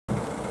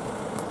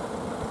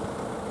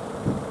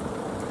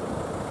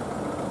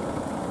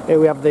Here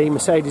we have the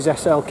Mercedes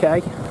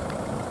SLK.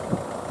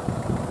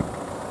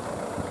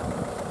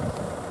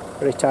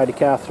 Very tidy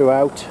car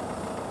throughout.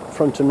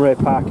 Front and rear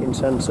parking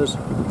sensors.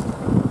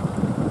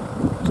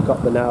 It's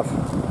got the nav.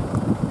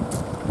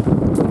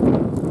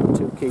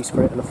 2 keys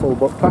for it and a full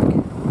book pack.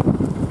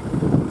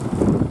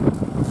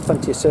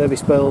 Plenty of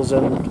service bills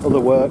and other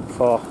work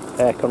for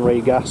aircon,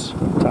 regas,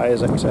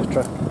 tyres,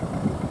 etc.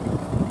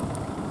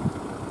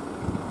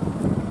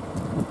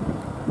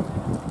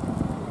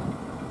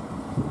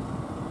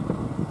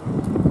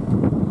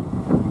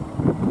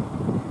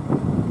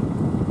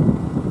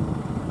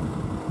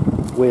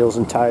 Wheels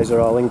and tyres are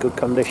all in good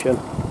condition,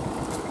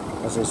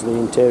 as is the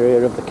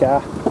interior of the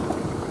car.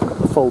 Got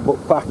the full book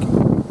pack.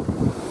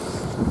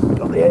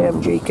 Got the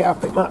AMG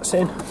carpet mats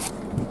in.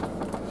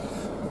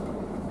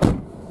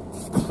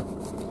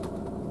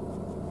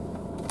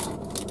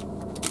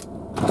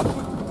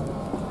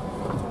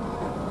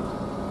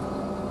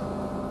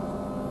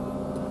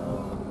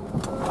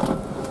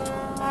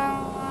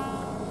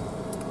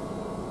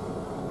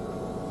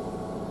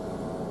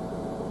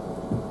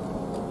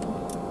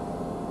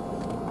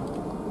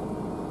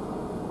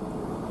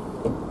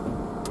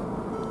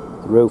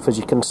 The roof, as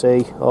you can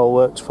see, all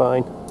works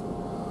fine.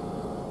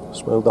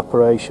 Smooth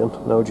operation,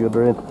 no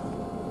juddering.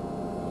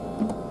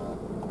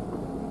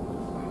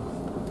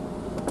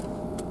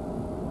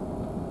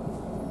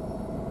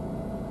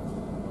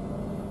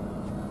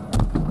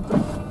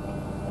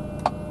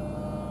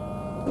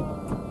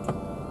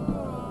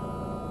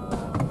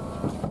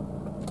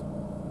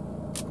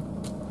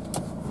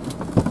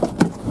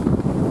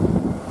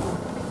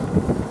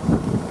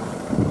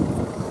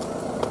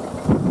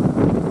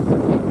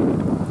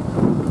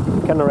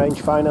 Can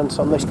arrange finance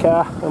on this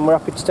car, and we're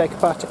happy to take a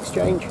part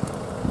exchange.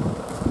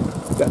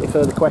 If you've got any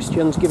further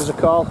questions, give us a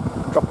call,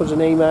 drop us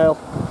an email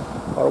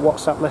or a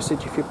WhatsApp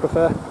message if you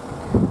prefer.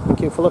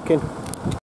 Thank you for looking.